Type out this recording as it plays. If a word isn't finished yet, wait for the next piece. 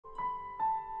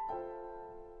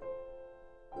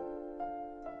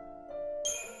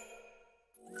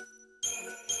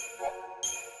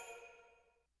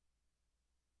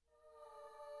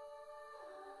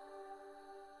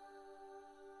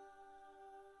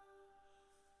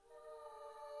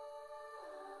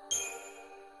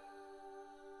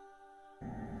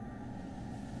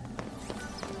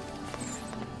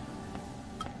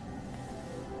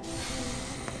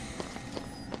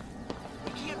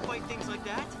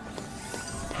that?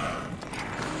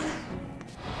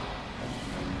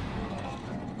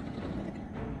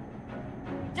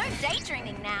 No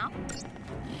daydreaming now.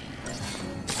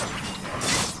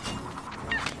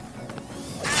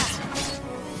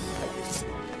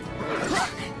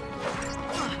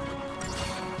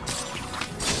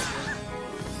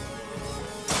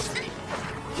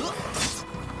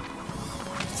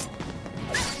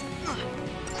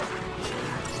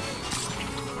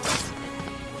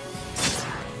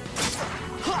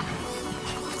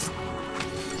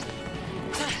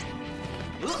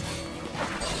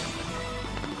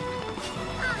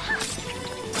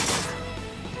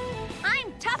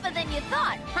 I'm tougher than you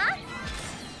thought, huh?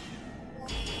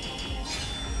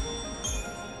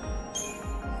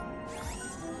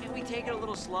 Can't we take it a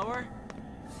little slower?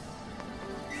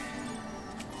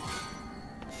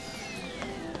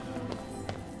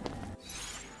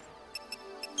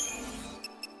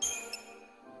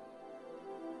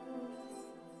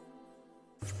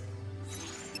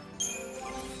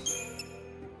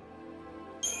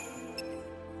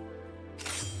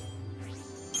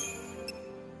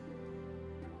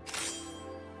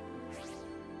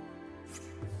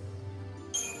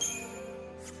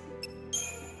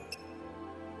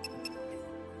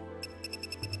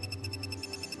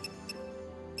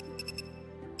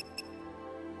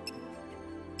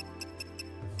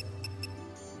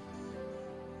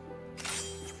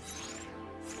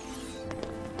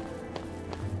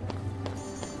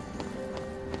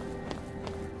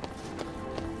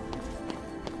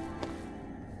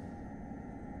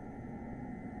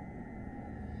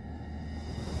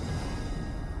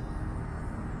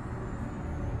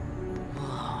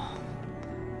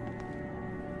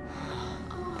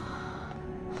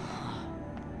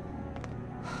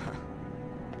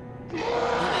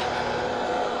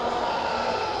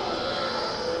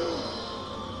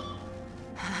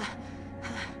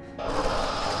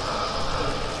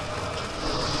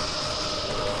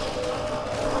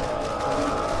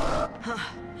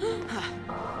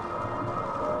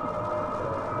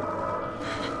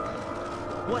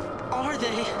 What are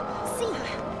they? See,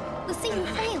 the scene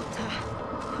failed.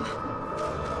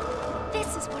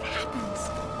 This is what happens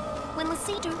when the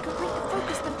sea don't complete the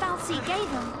focus the foul sea gave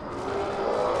them.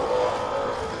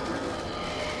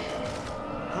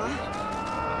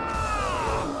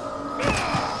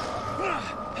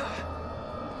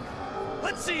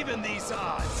 Let's even these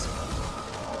odds.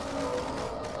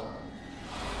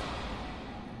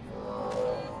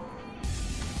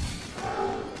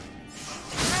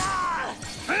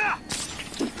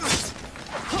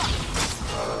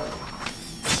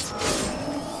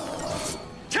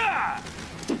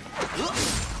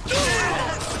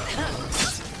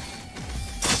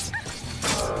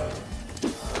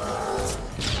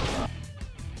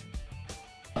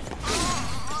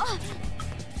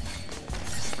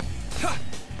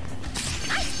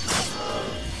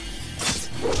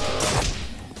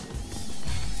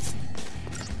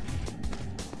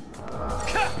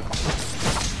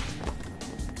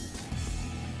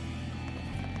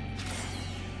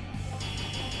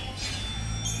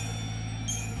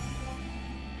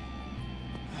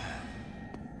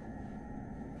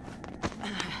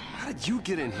 How did you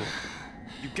get in here?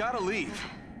 You gotta leave.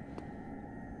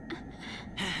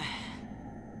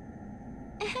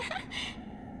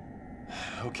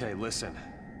 Okay, listen.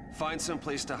 Find some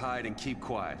place to hide and keep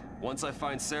quiet. Once I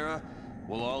find Sarah,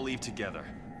 we'll all leave together.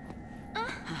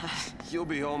 You'll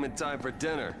be home in time for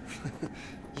dinner.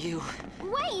 You...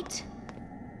 Wait!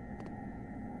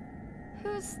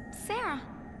 Who's Sarah?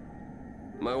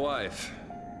 My wife.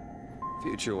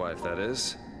 Future wife, that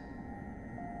is.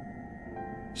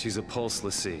 She's a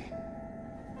pulseless sea.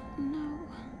 No.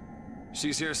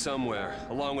 She's here somewhere,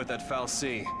 along with that foul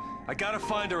sea. I gotta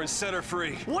find her and set her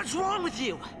free. What's wrong with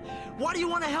you? Why do you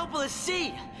want to help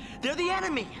Lassie? They're the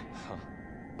enemy. Huh.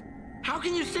 How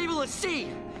can you save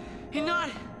Lassie? You're not...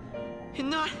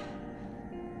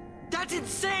 That's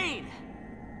insane!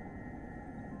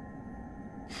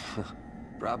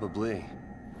 Probably.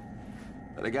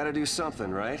 But I gotta do something,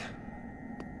 right?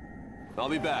 I'll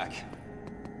be back.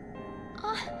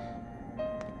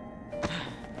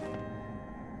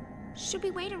 Should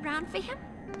we wait around for him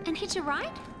and hitch a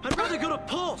ride? I'd rather go to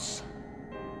Pulse!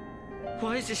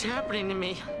 Why is this happening to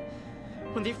me?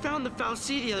 When they found the foul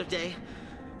sea the other day,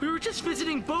 we were just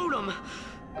visiting Bodum.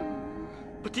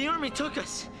 But the army took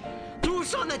us, threw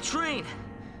us on that train.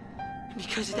 And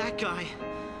because of that guy,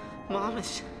 Mom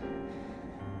is...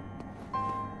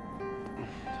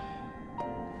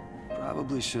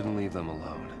 Probably shouldn't leave them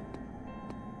alone.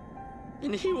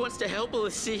 And he wants to help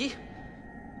Lassie?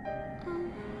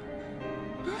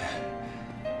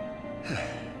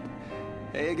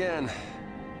 Hey again.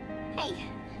 Hey.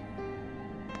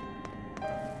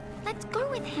 Let's go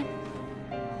with him.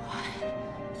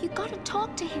 You gotta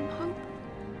talk to him, Hope.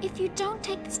 If you don't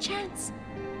take this chance,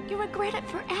 you'll regret it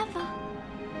forever.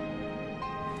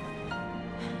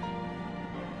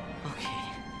 Okay.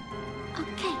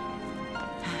 Okay.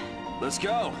 Let's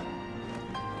go.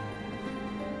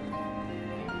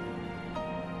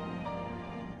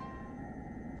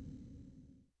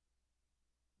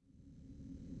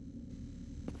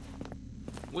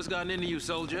 What's gotten into you,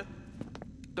 soldier?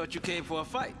 Thought you came for a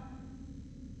fight.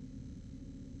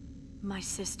 My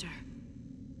sister.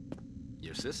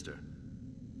 Your sister?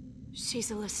 She's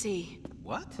a Lassie.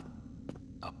 What?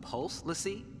 A pulse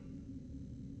Lassie?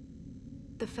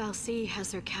 The Fal'Cie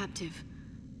has her captive,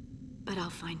 but I'll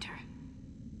find her.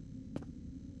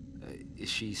 Is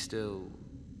she still...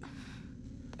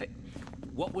 Hey,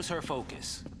 what was her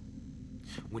focus?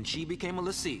 When she became a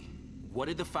Lassie, what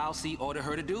did the Fal'Cie order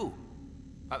her to do?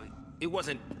 It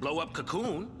wasn't blow up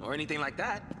Cocoon or anything like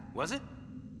that, was it?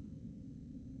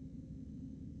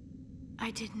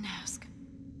 I didn't ask.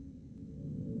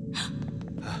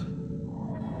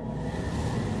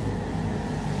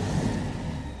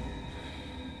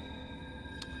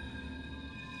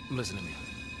 Listen to me.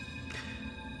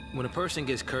 When a person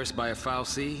gets cursed by a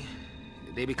Fal'Cie,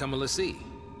 they become a Lassie,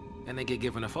 and they get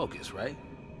given a focus, right?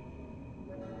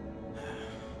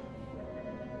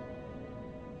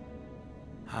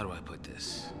 How do I put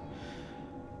this?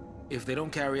 If they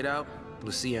don't carry it out,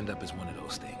 Lassie end up as one of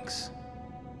those things.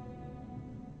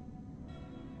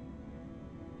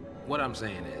 What I'm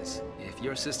saying is, if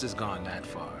your sister's gone that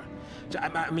far,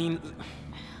 I mean,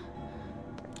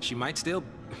 she might still...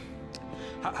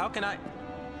 How can I...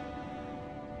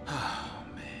 Oh,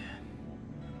 man.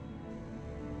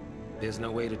 There's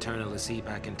no way to turn a Lassie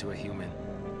back into a human.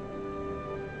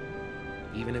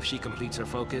 Even if she completes her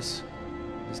focus,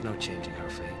 there's no changing her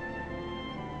fate.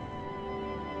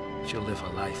 She'll live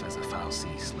her life as a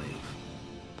Fal'Cie slave.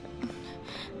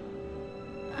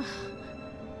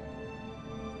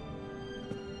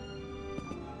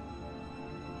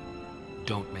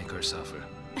 Don't make her suffer.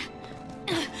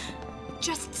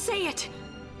 Just say it!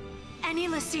 Any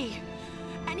Lassie,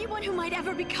 anyone who might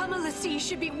ever become a Lassie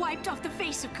should be wiped off the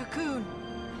face of Cocoon.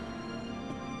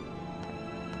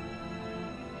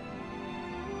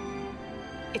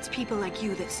 It's people like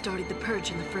you that started the Purge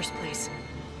in the first place.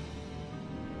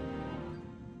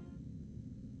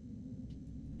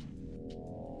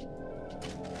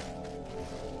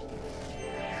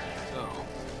 Oh,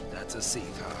 that's a seat,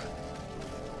 huh?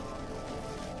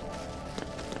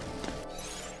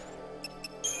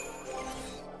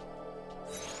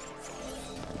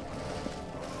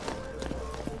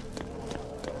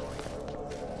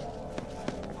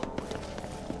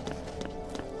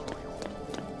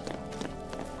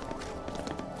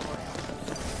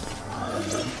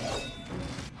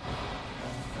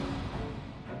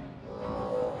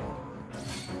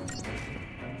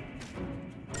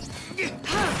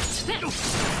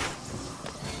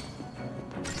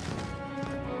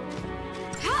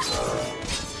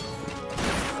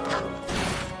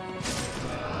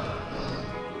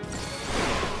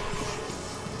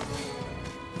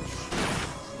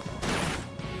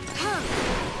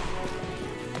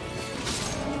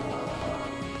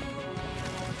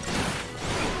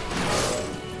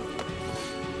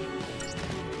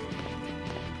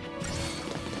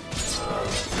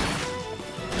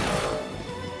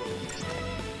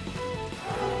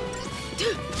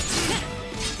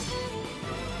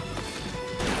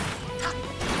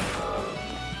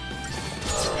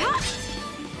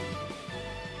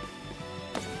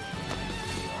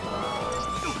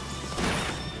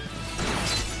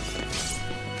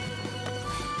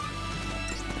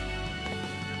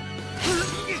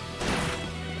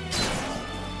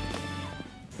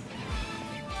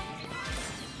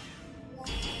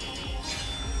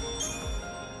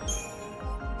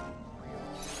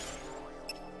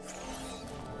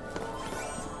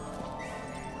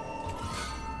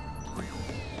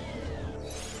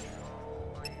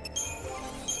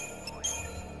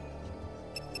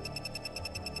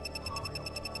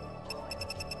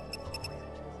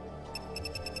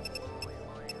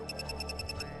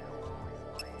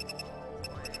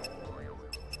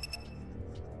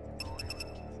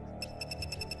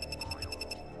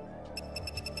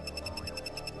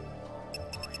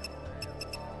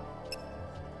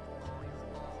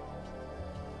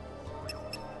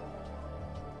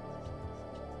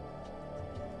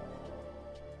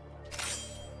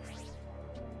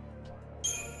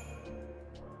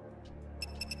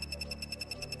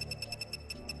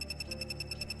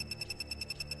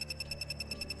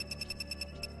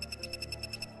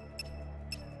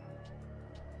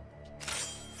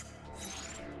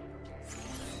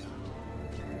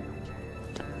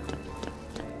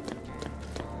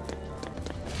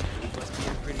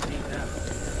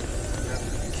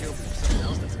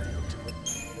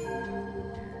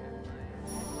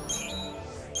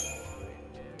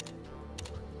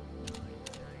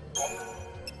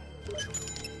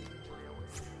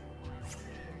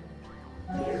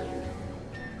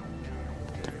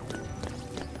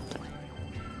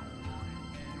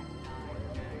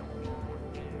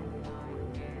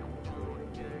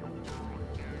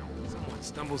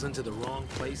 Stumbles into the wrong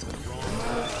place at the wrong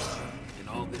time, and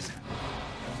all this happens.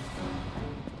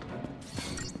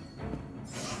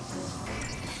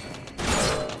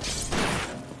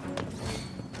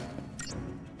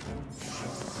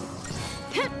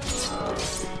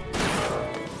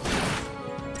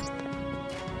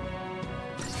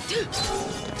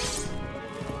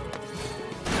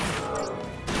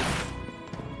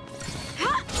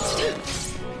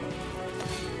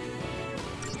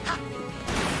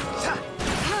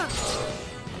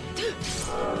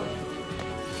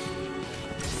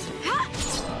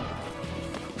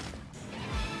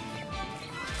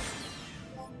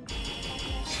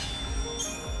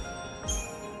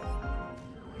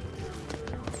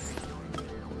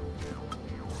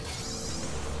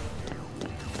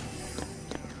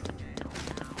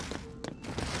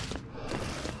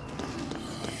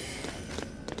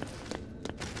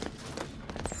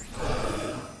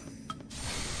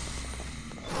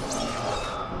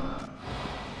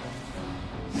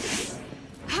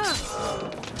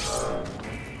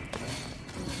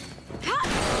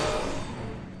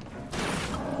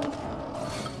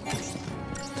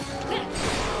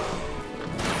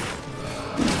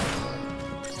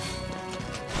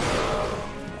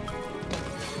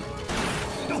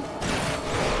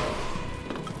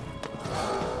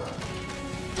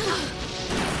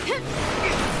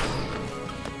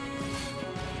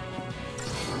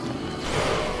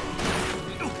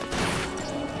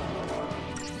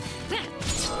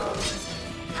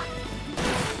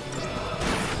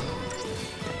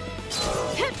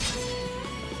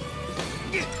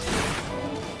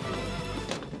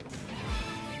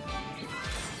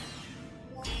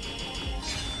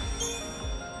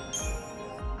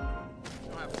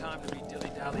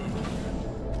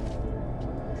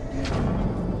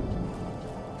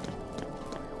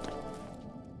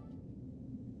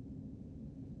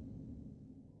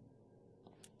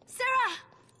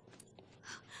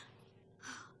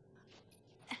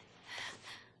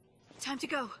 Time to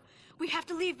go. We have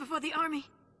to leave before the army...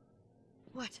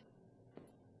 What?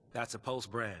 That's a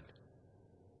Post brand.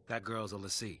 That girl's a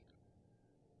Lassie.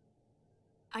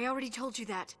 I already told you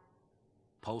that.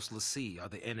 Post Lassie are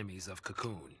the enemies of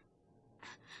Cocoon.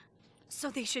 So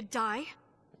they should die?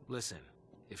 Listen,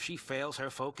 if she fails her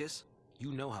focus,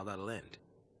 you know how that'll end.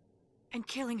 And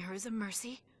killing her is a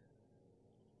mercy?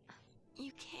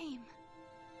 You came.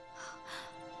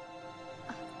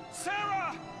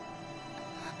 Sarah!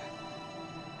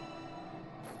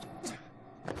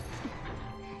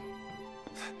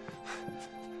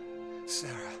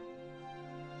 Sarah.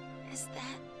 Is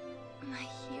that my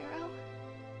hero?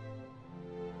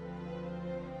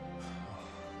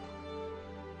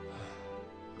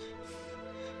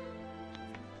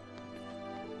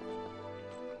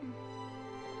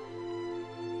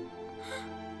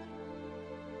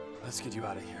 Let's get you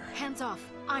out of here. Hands off.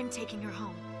 I'm taking her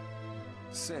home.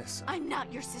 Sis, I'm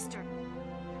not your sister.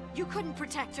 You couldn't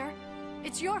protect her.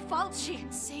 It's your fault she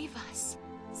can Save us.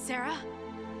 Sarah?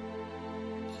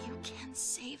 You can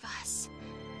save us.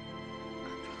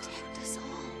 Protect us all.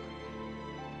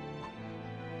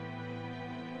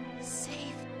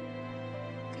 Save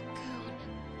Cocoon.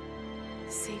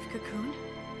 Save Cocoon?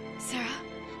 Sarah,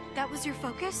 that was your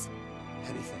focus?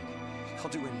 anything. I'll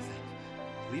do anything.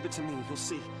 Leave it to me, you'll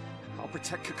see. I'll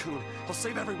protect Cocoon. I'll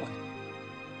save everyone.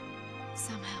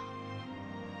 Somehow,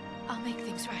 I'll make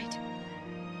things right.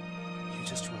 You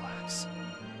just relax.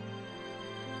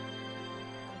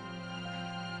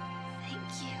 Thank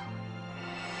you.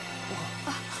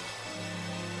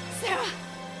 Sarah!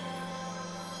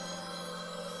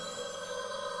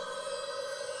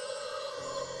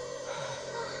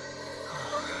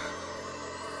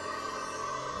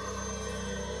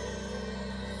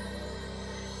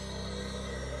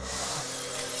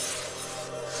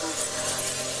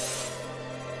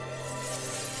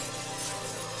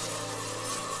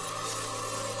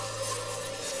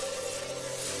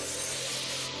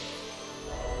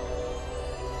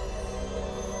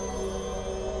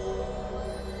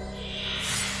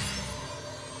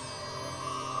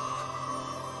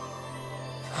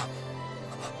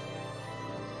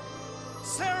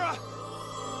 Sarah!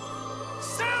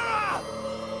 Sarah!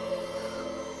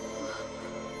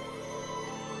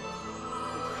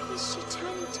 Why is she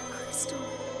turning to crystal?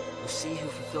 The sea who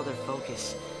fulfill their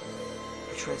focus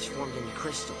are transformed into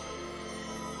crystal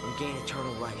and gain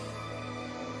eternal life.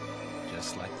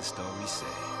 Just like the stories say.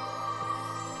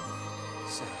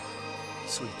 Sarah,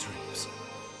 sweet dreams.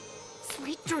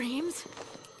 Sweet dreams?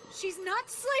 She's not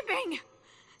sleeping!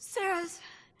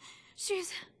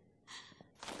 She's...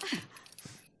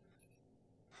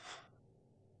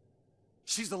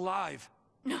 She's alive.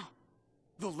 No.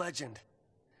 The legend.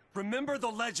 Remember the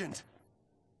legend.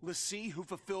 l'Cie who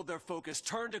fulfilled their focus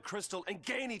turn to Crystal and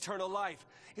gain eternal life.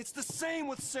 It's the same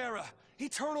with Sarah.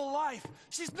 Eternal life.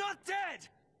 She's not dead!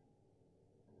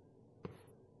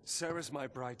 Sarah's my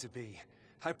bride-to-be.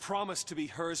 I promise to be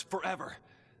hers forever.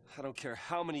 I don't care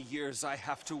how many years I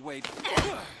have to wait.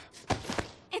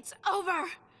 It's over!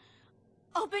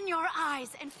 Open your eyes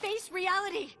and face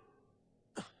reality!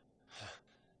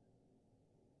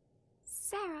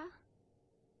 Sarah,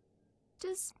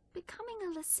 does becoming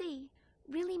a l'Cie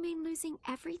really mean losing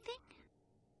everything?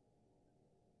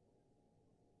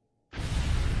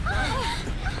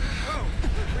 Oh,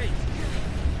 wait.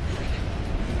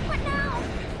 What now?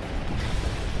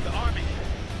 The army.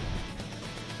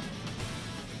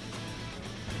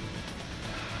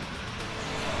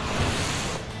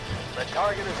 The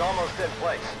target is almost in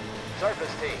place.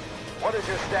 Surface team, what is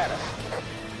your status?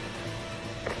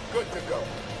 Good to go.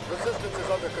 Resistance is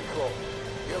under control.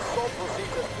 The assault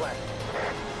proceeds as planned.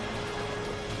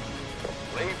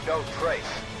 Leave no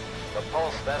trace. The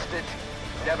pulse vestige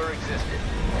never existed.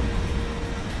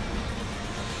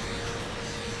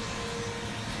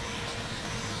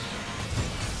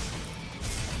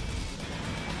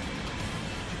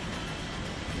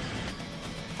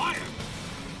 Fire!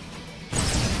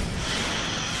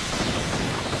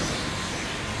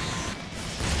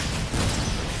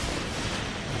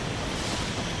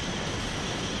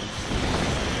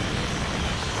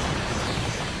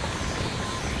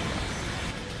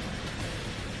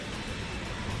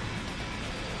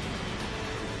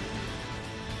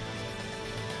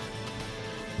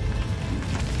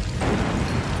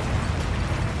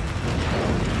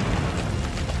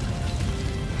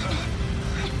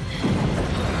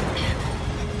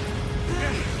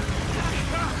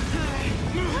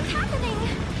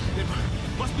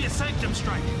 Must be a sanctum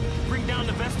strike. Bring down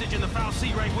the vestige and the foul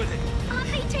sea right with it.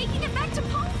 Aren't they taking it back to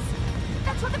Pulse?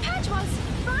 That's what the patch was,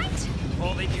 right?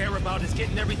 All they care about is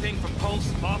getting everything from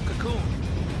Pulse off Cocoon.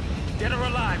 Dead or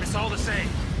alive, it's all the same.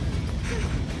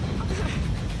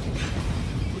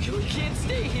 We can't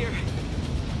stay here.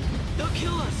 They'll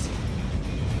kill us.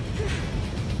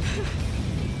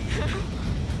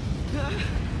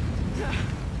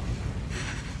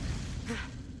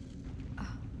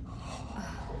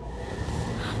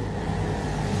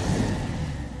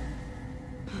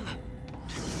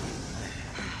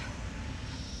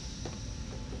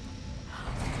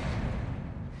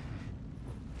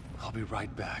 I'll be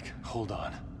right back. Hold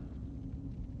on.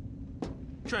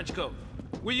 Trenchcoat,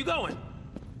 where you going?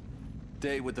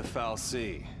 Date with the foul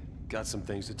sea. Got some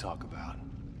things to talk about.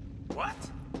 What?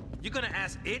 You gonna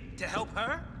ask it to help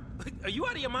her? Are you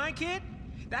out of your mind, kid?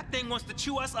 That thing wants to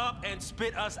chew us up and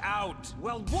spit us out.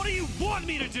 Well, what do you want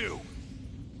me to do?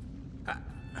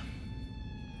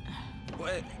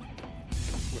 What?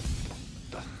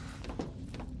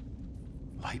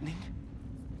 Lightning?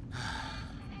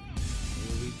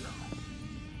 Here we go.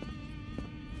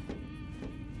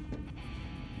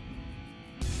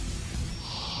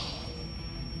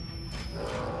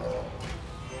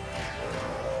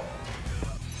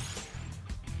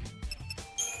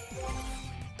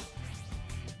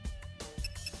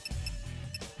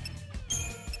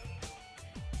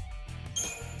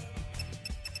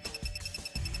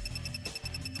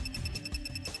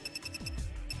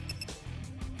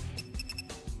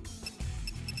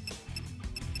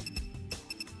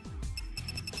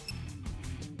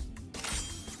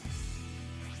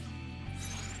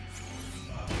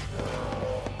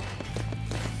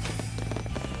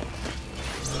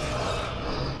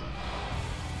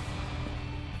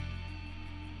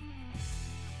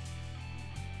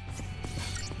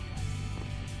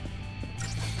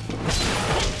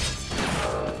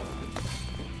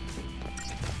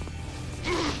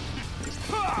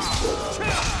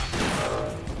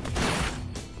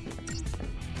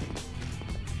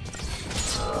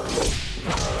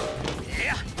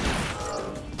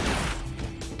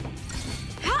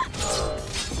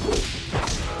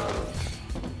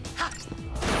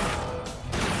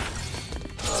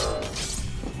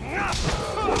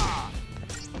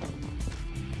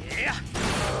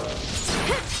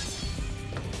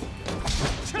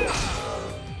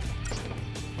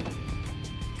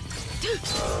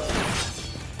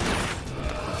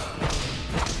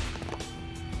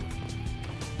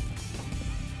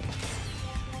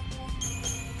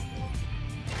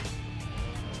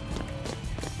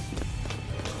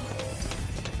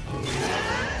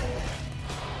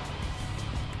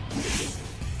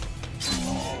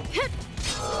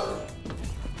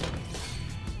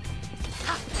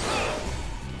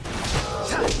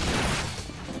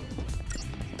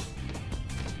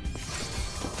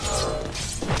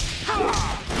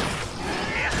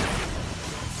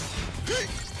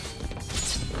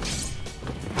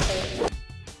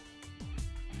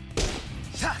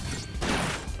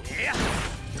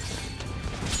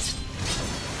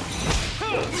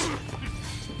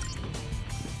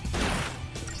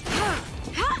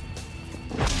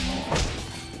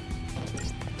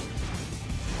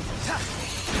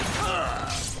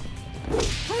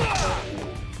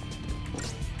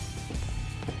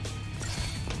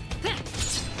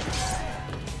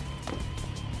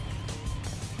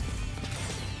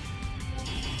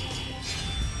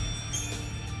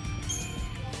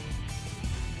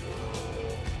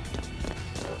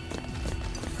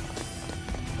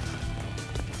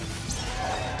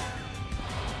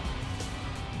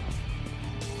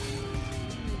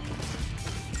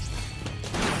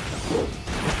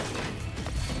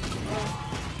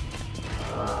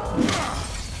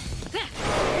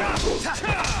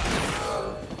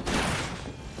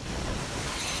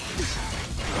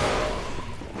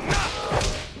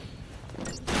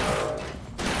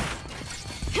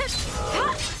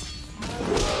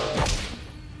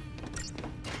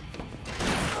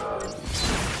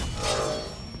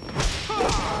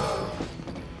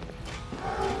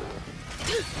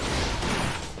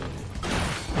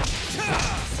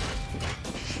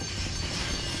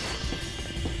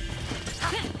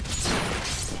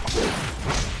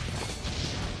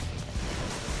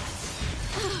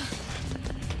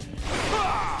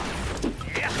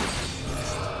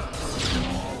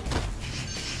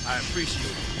 I appreciate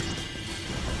it.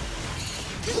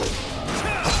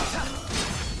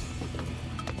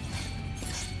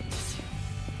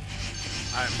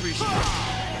 I appreciate it.